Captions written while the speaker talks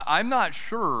I'm not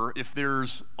sure if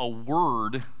there's a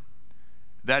word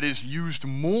that is used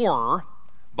more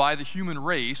by the human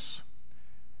race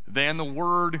than the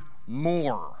word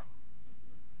more.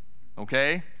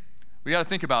 Okay? We got to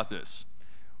think about this.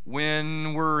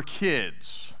 When we're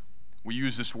kids, we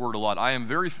use this word a lot. I am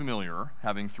very familiar,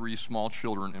 having 3 small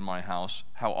children in my house,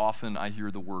 how often I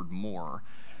hear the word more.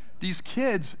 These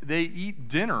kids, they eat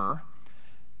dinner,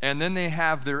 and then they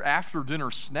have their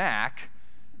after-dinner snack,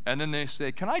 and then they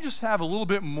say, "Can I just have a little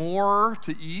bit more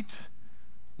to eat?"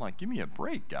 I'm like, give me a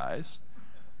break, guys.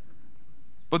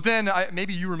 But then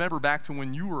maybe you remember back to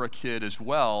when you were a kid as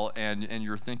well, and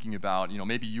you're thinking about,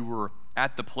 maybe you were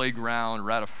at the playground or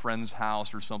at a friend's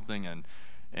house or something,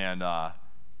 and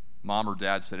mom or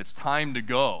dad said, "It's time to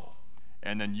go."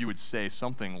 And then you would say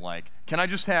something like, "Can I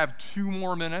just have 2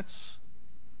 more minutes?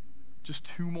 Just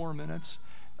 2 more minutes?"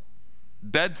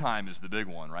 Bedtime is the big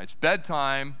one, right? It's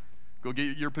bedtime. Go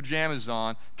get your pajamas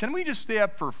on. Can we just stay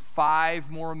up for 5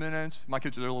 more minutes? My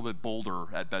kids are a little bit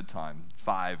bolder at bedtime.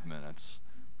 5 minutes.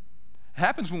 It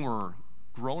happens when we're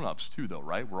grown-ups too, though,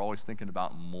 right? We're always thinking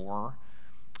about more.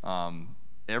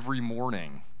 Every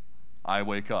morning I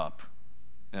wake up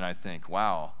and I think,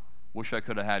 wow, wish I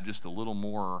could have had just a little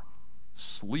more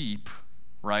sleep,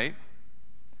 right?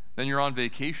 Then you're on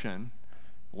vacation.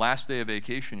 Last day of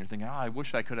vacation, you're thinking, I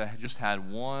wish I could have just had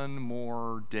 1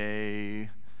 more day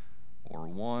or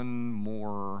 1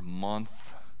 more month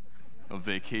of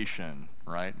vacation,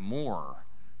 right? More.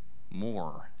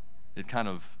 It kind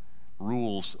of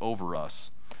rules over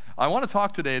us. I want to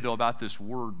talk today, though, about this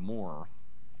word more.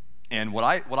 And what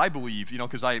I believe,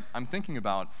 because I'm thinking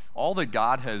about all that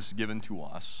God has given to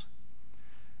us,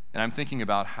 and I'm thinking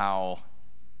about how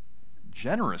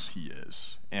generous he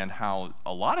is, and how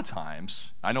a lot of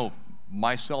times, I know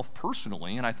myself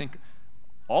personally, and I think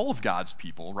all of God's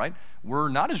people, right, we're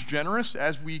not as generous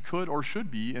as we could or should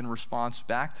be in response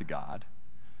back to God.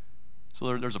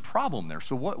 So there's a problem there.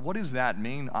 So what is that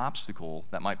main obstacle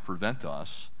that might prevent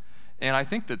us? And I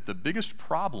think that the biggest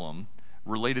problem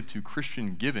related to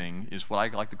Christian giving is what I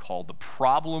like to call the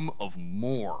problem of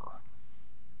more.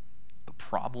 The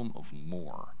problem of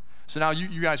more. So now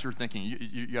you guys are thinking,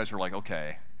 you guys are like,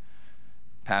 okay,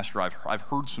 Pastor, I've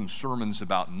heard some sermons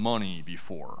about money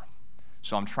before.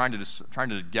 So I'm trying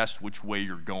to guess which way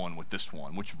you're going with this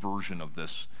one, which version of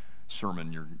this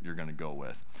sermon you're going to go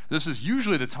with. This is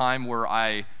usually the time where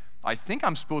I think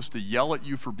I'm supposed to yell at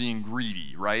you for being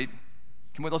greedy, right?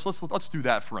 Let's do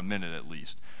that for a minute at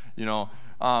least.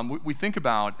 We think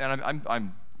about, and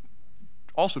I'm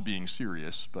also being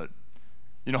serious, but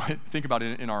think about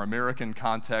it in our American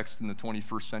context in the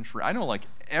 21st century. I know, like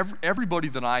everybody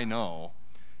that I know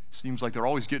seems like they're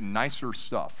always getting nicer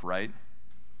stuff, right?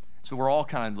 So we're all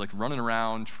kind of like running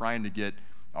around trying to get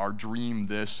our dream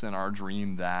this and our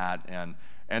dream that,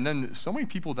 and then so many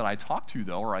people that I talk to,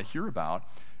 though, or I hear about,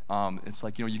 it's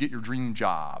like, you get your dream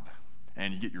job,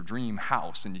 and you get your dream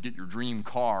house, and you get your dream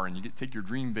car, and you take your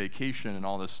dream vacation and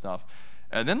all this stuff,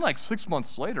 and then like 6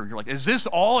 months later, you're like, is this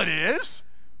all it is?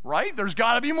 Right? There's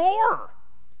got to be more.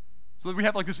 So that we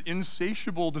have like this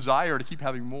insatiable desire to keep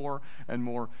having more and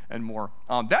more and more.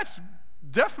 That's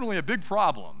definitely a big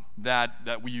problem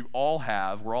that we all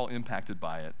have. We're all impacted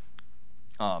by it.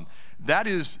 That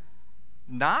is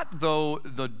not, though,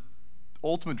 the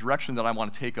ultimate direction that I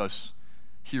want to take us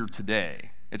here today.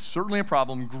 It's certainly a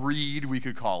problem. Greed, we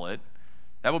could call it.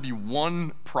 That would be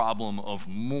one problem of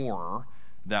more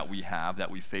that we have, that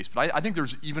we face. But I think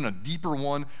there's even a deeper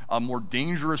one, a more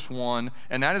dangerous one,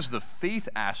 and that is the faith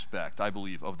aspect, I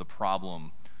believe, of the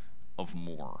problem of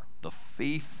more. The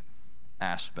faith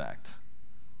aspect.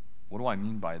 What do I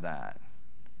mean by that?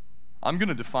 I'm going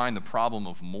to define the problem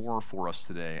of more for us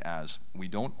today as we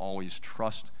don't always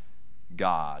trust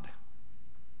God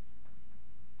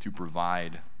to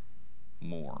provide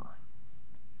more.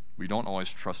 We don't always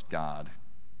trust God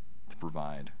to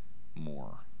provide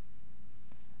more.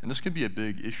 And this can be a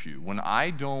big issue. When I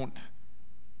don't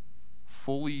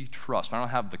fully trust, when I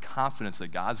don't have the confidence that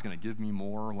God's going to give me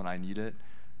more when I need it,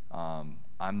 I'm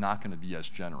not going to be as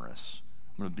generous.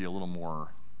 I'm going to be a little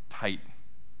more tight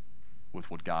with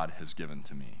what God has given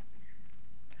to me.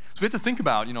 So we have to think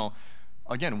about,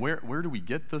 again, where do we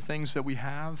get the things that we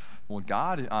have? Well,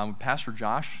 God, Pastor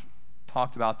Josh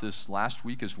talked about this last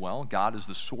week as well. God is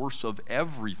the source of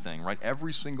everything, right?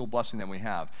 Every single blessing that we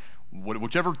have.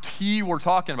 Whichever T we're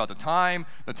talking about, the time,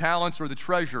 the talents, or the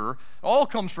treasure, all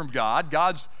comes from God.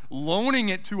 God's loaning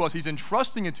it to us. He's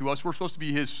entrusting it to us. We're supposed to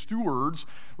be his stewards.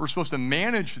 We're supposed to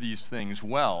manage these things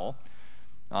well.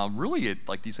 Really,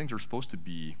 these things are supposed to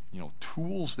be,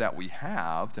 tools that we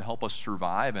have to help us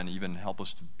survive and even help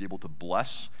us to be able to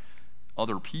bless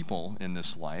other people in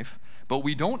this life, but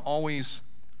we don't always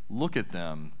look at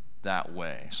them that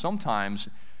way. Sometimes,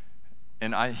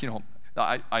 and I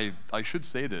should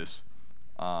say this,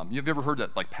 you've ever heard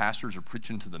that like pastors are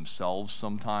preaching to themselves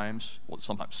sometimes? Well,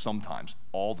 sometimes,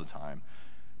 all the time.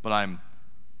 But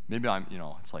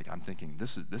it's like I'm thinking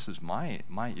this is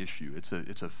my issue.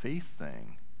 It's a faith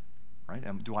thing,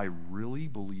 right? Do I really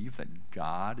believe that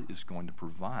God is going to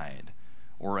provide,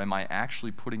 or am I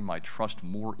actually putting my trust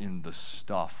more in the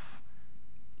stuff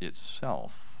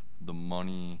itself, the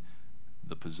money,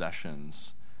 the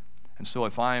possessions? And so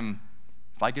if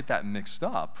I get that mixed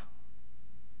up,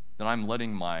 then I'm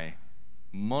letting my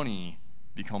money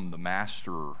become the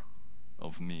master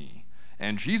of me.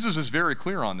 And Jesus is very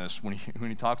clear on this when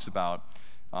he talks about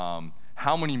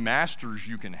how many masters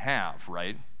you can have,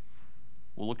 right?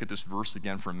 We'll look at this verse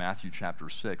again from Matthew chapter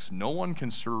 6. No one can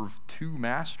serve two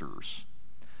masters,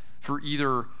 for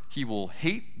either he will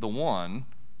hate the one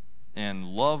and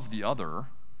love the other,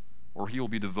 or he will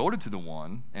be devoted to the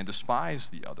one and despise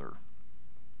the other.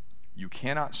 You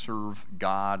cannot serve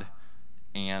God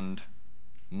and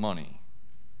money.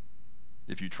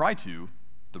 If you try to,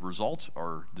 the results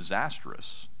are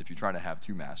disastrous if you try to have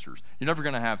two masters. You're never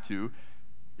going to have two.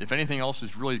 If anything else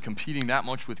is really competing that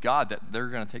much with God, that they're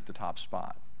going to take the top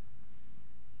spot.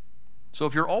 So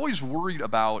if you're always worried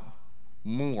about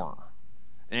more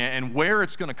and where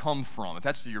it's going to come from, if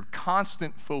that's your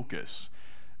constant focus,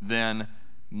 then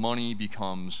money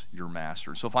becomes your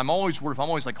master. So if I'm always worried, if I'm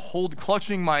always like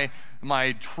clutching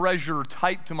my treasure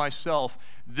tight to myself,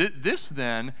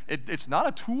 it's not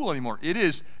a tool anymore. It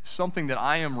is something that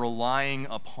I am relying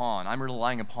upon. I'm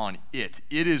relying upon it.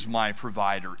 It is my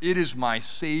provider. It is my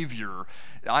savior.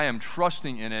 I am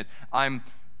trusting in it.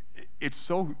 It's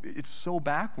so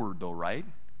backward though, right?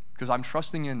 Because I'm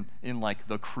trusting in like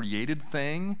the created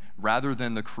thing rather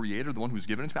than the creator, the one who's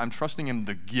given it to me. I'm trusting in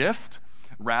the gift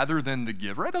rather than the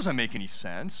giver. It doesn't make any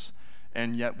sense,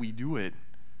 and yet we do it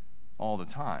all the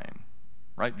time,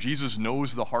 right? Jesus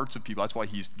knows the hearts of people. That's why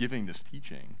he's giving this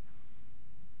teaching.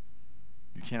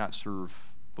 You cannot serve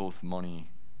both money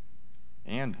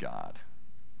and God.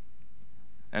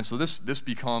 And so this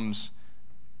becomes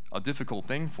a difficult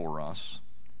thing for us,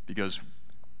 because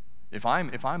if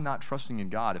I'm not trusting in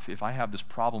God, if I have this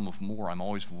problem of more, I'm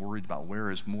always worried about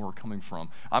where is more coming from.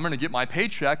 I'm going to get my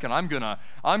paycheck and I'm going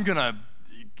to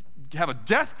have a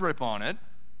death grip on it.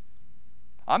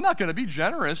 I'm not going to be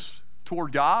generous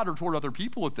toward God or toward other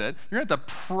people with it. You're going to have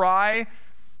to pry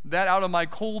that out of my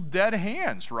cold, dead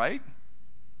hands, right?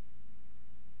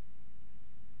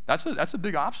 That's a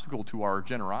big obstacle to our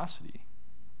generosity.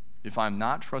 If I'm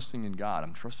not trusting in God,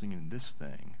 I'm trusting in this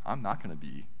thing, I'm not going to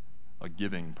be a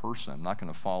giving person. I'm not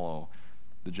going to follow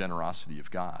the generosity of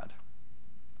God.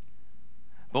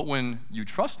 But when you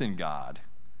trust in God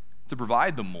to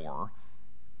provide the more,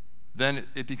 then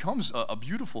it becomes a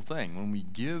beautiful thing. When we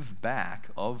give back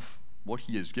of what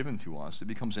he has given to us, it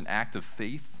becomes an act of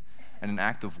faith and an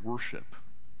act of worship.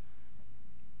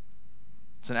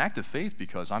 It's an act of faith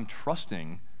because I'm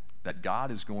trusting that God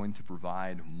is going to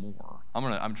provide more.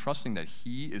 I'm trusting that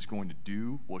he is going to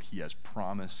do what he has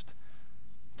promised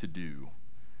to do.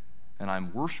 And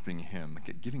I'm worshiping him,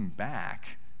 giving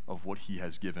back of what he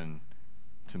has given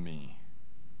to me.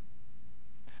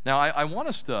 Now, I want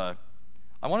us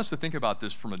to think about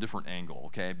this from a different angle,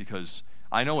 okay? Because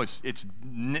I know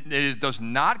it does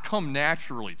not come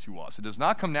naturally to us. It does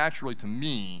not come naturally to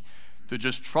me to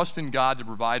just trust in God to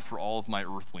provide for all of my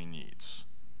earthly needs.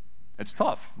 It's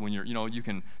tough when you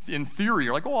can, in theory,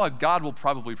 you're like, oh, God will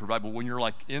probably provide, but when you're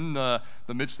like in the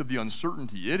midst of the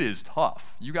uncertainty, it is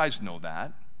tough. You guys know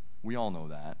that. We all know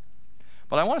that.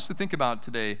 But I want us to think about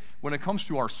today, when it comes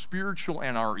to our spiritual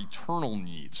and our eternal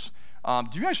needs,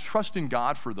 do you guys trust in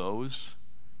God for those?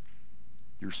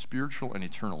 Your spiritual and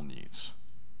eternal needs.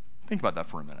 Think about that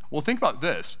for a minute. Well, think about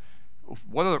this.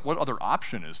 What other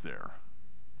option is there?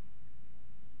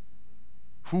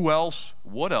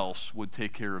 What else would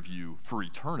take care of you for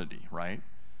eternity, right?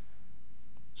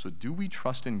 So do we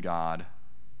trust in God?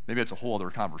 Maybe that's a whole other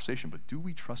conversation, but do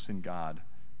we trust in God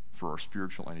for our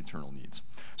spiritual and eternal needs?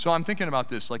 So I'm thinking about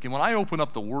this, like when I open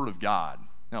up the Word of God,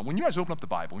 now when you guys open up the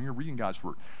Bible, when you're reading God's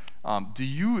Word,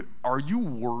 are you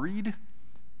worried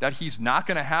that he's not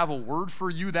going to have a word for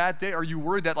you that day? Are you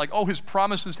worried that his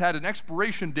promises had an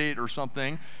expiration date or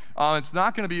something? It's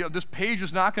not going to be, this page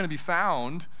is not going to be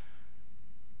found.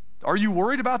 Are you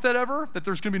worried about that ever? That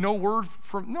there's going to be no word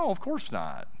from? No, of course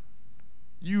not.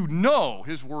 You know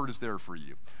his word is there for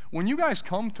you. When you guys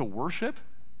come to worship,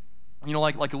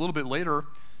 like a little bit later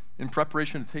in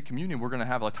preparation to take communion, we're going to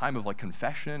have a time of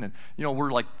confession, and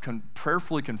we're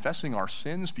prayerfully confessing our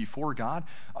sins before God.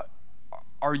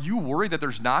 Are you worried that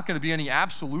there's not going to be any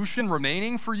absolution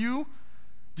remaining for you?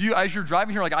 Do you, as you're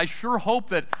driving here, like, I sure hope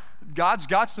that God's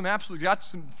got some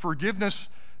forgiveness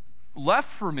left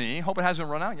for me. Hope it hasn't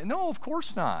run out yet. No, of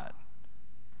course not.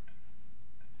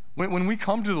 When we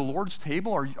come to the Lord's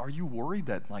table, are you worried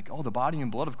that, like, oh, the body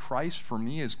and blood of Christ for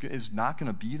me is not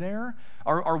going to be there?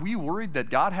 Are we worried that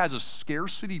God has a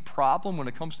scarcity problem when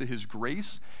it comes to his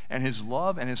grace and his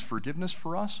love and his forgiveness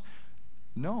for us?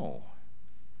 No.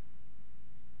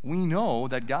 We know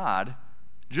that God,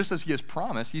 just as he has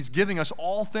promised, he's giving us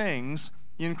all things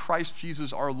in Christ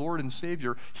Jesus, our Lord and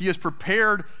Savior. He has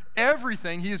prepared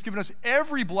everything. He has given us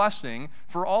every blessing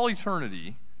for all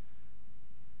eternity.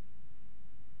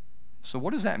 So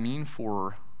what does that mean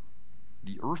for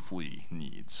the earthly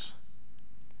needs?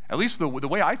 At least the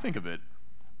way I think of it,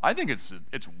 I think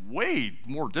it's way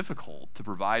more difficult to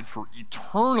provide for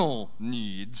eternal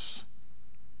needs.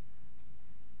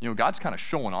 You know, God's kind of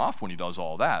showing off when he does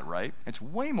all that, right? It's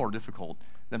way more difficult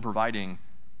than providing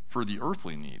for the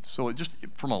earthly needs. So it just,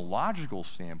 from a logical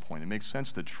standpoint, it makes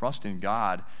sense to trust in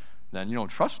God than,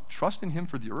 trust in him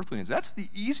for the earthly needs. That's the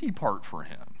easy part for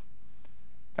him.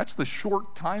 That's the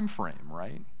short time frame,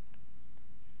 right?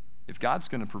 If God's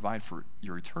going to provide for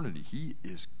your eternity, he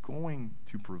is going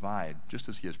to provide, just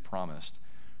as he has promised,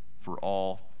 for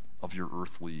all of your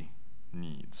earthly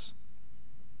needs.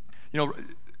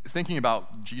 Thinking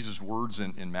about Jesus' words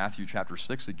in Matthew chapter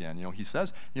 6 again, he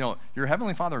says, your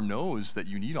heavenly Father knows that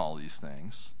you need all these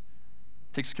things.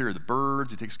 He takes care of the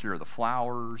birds, he takes care of the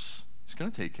flowers. He's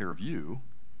going to take care of you.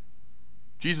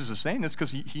 Jesus is saying this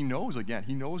because he knows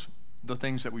the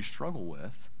things that we struggle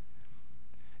with.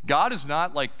 God is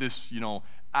not like this,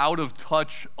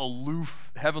 out-of-touch,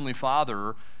 aloof Heavenly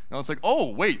Father. It's like,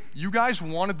 oh, wait, you guys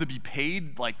wanted to be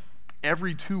paid like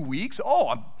every 2 weeks?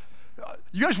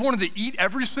 You guys wanted to eat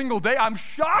every single day? I'm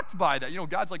shocked by that.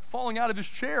 God's like falling out of his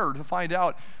chair to find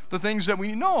out the things that we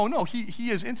need. No,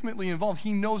 he is intimately involved.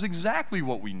 He knows exactly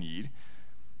what we need,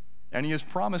 and he has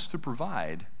promised to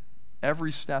provide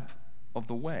every step of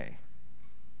the way.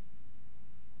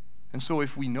 And so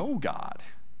if we know God,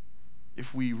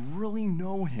 if we really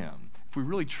know him, if we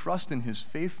really trust in his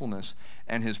faithfulness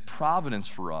and his providence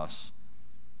for us,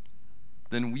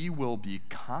 then we will be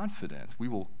confident. We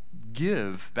will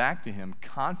give back to him,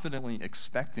 confidently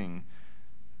expecting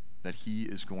that he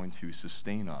is going to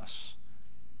sustain us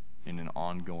in an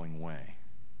ongoing way.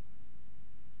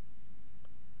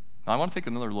 Now, I want to take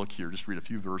another look here, just read a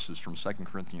few verses from 2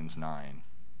 Corinthians 9.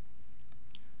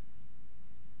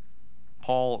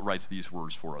 Paul writes these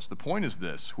words for us. The point is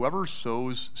this: whoever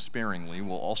sows sparingly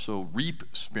will also reap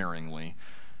sparingly,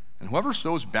 and whoever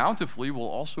sows bountifully will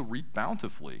also reap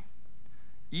bountifully.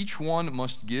 Each one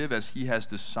must give as he has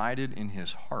decided in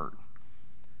his heart,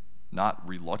 not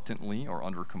reluctantly or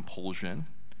under compulsion,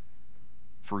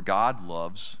 for God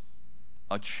loves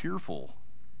a cheerful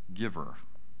giver.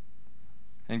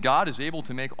 And God is able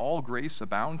to make all grace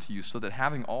abound to you, so that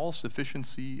having all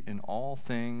sufficiency in all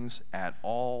things at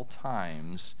all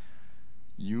times,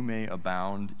 you may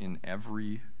abound in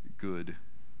every good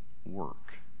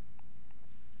work.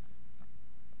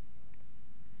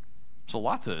 There's a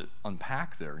lot to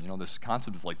unpack there, this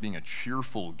concept of like being a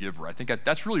cheerful giver. I think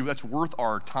that's worth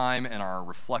our time and our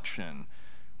reflection.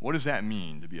 What does that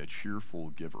mean to be a cheerful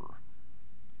giver?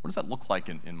 What does that look like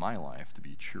in my life to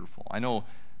be cheerful? I know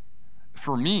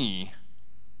for me,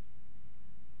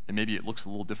 and maybe it looks a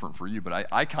little different for you, but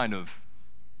I kind of,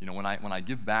 when I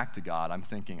give back to God, I'm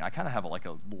thinking, I kind of have a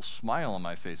little smile on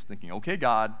my face thinking, okay,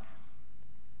 God,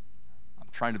 I'm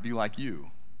trying to be like you,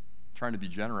 I'm trying to be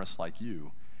generous like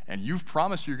you, and you've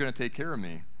promised you're going to take care of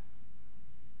me.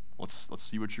 Let's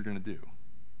see what you're going to do.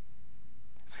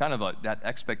 It's kind of that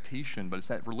expectation, but it's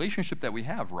that relationship that we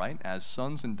have, right? As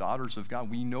sons and daughters of God,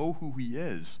 we know who he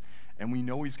is, and we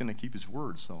know he's going to keep his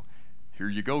word. So here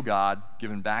you go, God,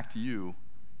 giving back to you.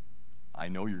 I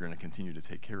know you're going to continue to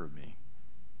take care of me.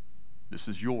 This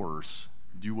is yours.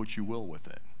 Do what you will with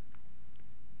it.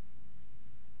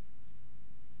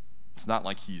 It's not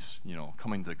like he's,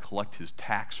 coming to collect his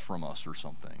tax from us or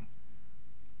something.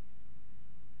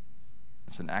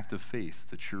 It's an act of faith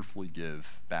to cheerfully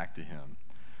give back to him.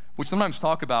 We sometimes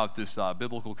talk about this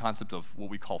biblical concept of what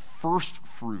we call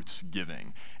firstfruits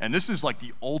giving. And this is like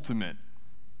the ultimate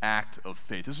act of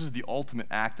faith. This is the ultimate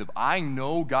act of, I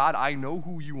know, God, I know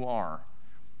who you are.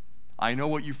 I know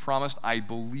what you've promised. I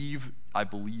believe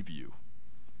you.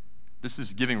 This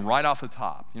is giving right off the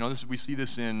top. We see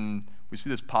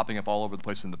this popping up all over the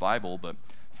place in the Bible, but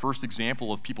first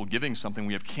example of people giving something,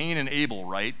 we have Cain and Abel,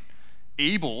 right?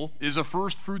 Abel is a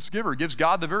first fruits giver, gives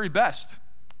God the very best.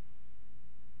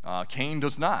 Cain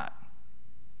does not.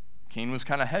 Cain was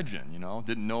kind of hedging,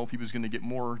 didn't know if he was going to get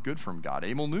more good from God.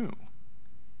 Abel knew.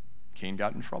 Cain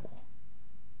got in trouble.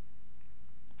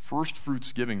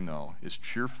 Firstfruits giving, though, is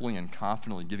cheerfully and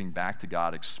confidently giving back to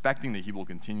God, expecting that he will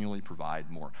continually provide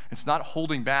more. It's not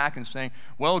holding back and saying,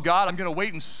 well, God, I'm going to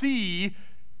wait and see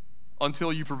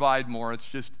until you provide more. It's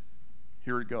just,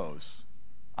 here it goes.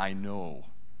 I know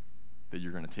that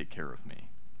you're going to take care of me.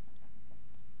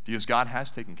 Because God has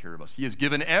taken care of us. He has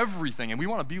given everything, and we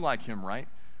want to be like him, right?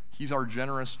 He's our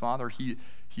generous Father.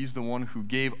 He's the one who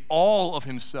gave all of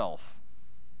himself.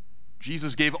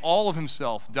 Jesus gave all of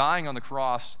himself, dying on the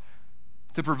cross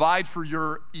to provide for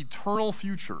your eternal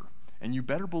future. And you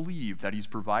better believe that he's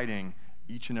providing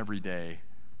each and every day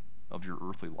of your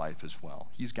earthly life as well.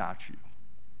 He's got you.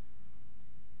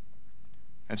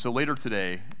 And so later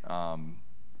today,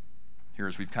 here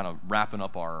as we've kind of wrapping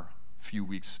up our few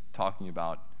weeks talking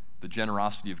about the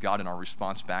generosity of God and our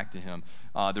response back to him,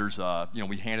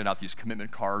 we handed out these commitment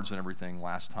cards and everything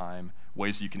last time,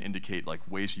 ways you can indicate, like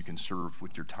ways you can serve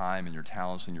with your time and your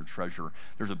talents and your treasure.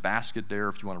 There's a basket there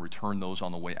if you want to return those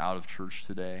on the way out of church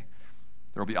today.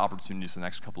 There will be opportunities the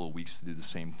next couple of weeks to do the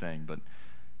same thing, but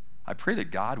I pray that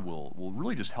God will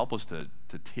really just help us to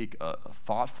take a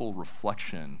thoughtful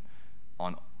reflection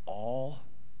on all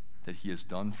that he has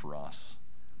done for us,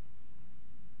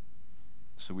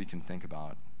 so we can think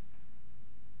about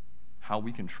how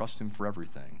we can trust him for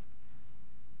everything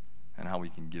and how we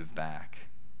can give back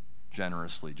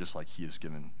generously, just like he has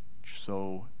given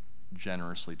so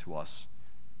generously to us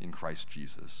in Christ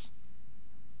Jesus.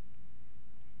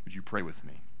 Would you pray with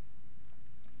me?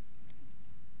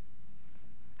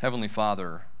 Heavenly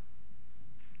Father,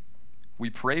 we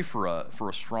pray for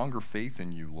a stronger faith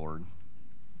in you, Lord.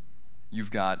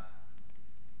 You've got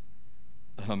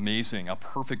a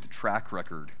perfect track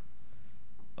record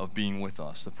of being with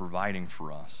us, of providing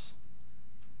for us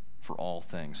for all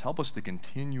things. Help us to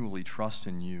continually trust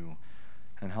in you,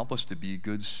 and help us to be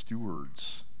good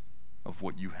stewards of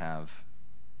what you have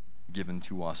given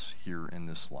to us here in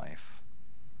this life.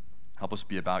 Help us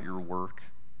be about your work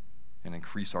and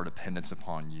increase our dependence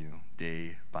upon you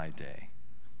day by day.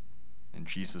 In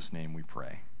Jesus' name we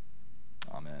pray.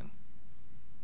 Amen.